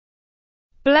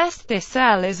Blessed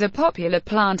thistle is a popular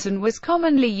plant and was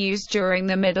commonly used during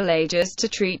the Middle Ages to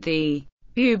treat the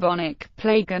bubonic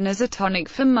plague and as a tonic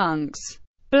for monks.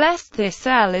 Blessed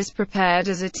thistle is prepared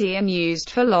as a tea and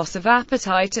used for loss of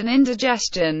appetite and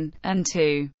indigestion, and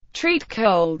to treat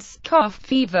colds, cough,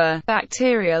 fever,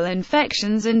 bacterial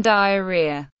infections and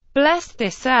diarrhea. Blessed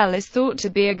thistle is thought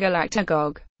to be a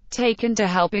galactagogue, taken to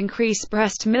help increase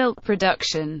breast milk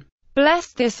production.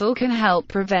 Blessed thistle can help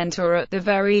prevent or at the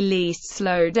very least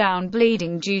slow down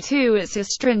bleeding due to its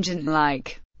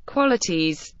astringent-like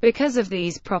qualities. Because of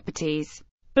these properties,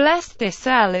 blessed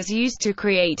thistle is used to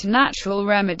create natural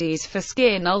remedies for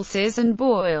skin ulcers and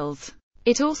boils.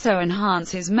 It also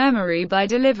enhances memory by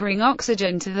delivering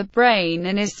oxygen to the brain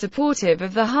and is supportive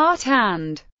of the heart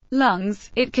and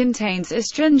lungs. It contains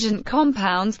astringent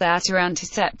compounds that are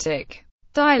antiseptic,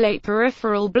 dilate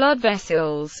peripheral blood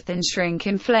vessels, and shrink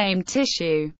inflamed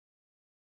tissue.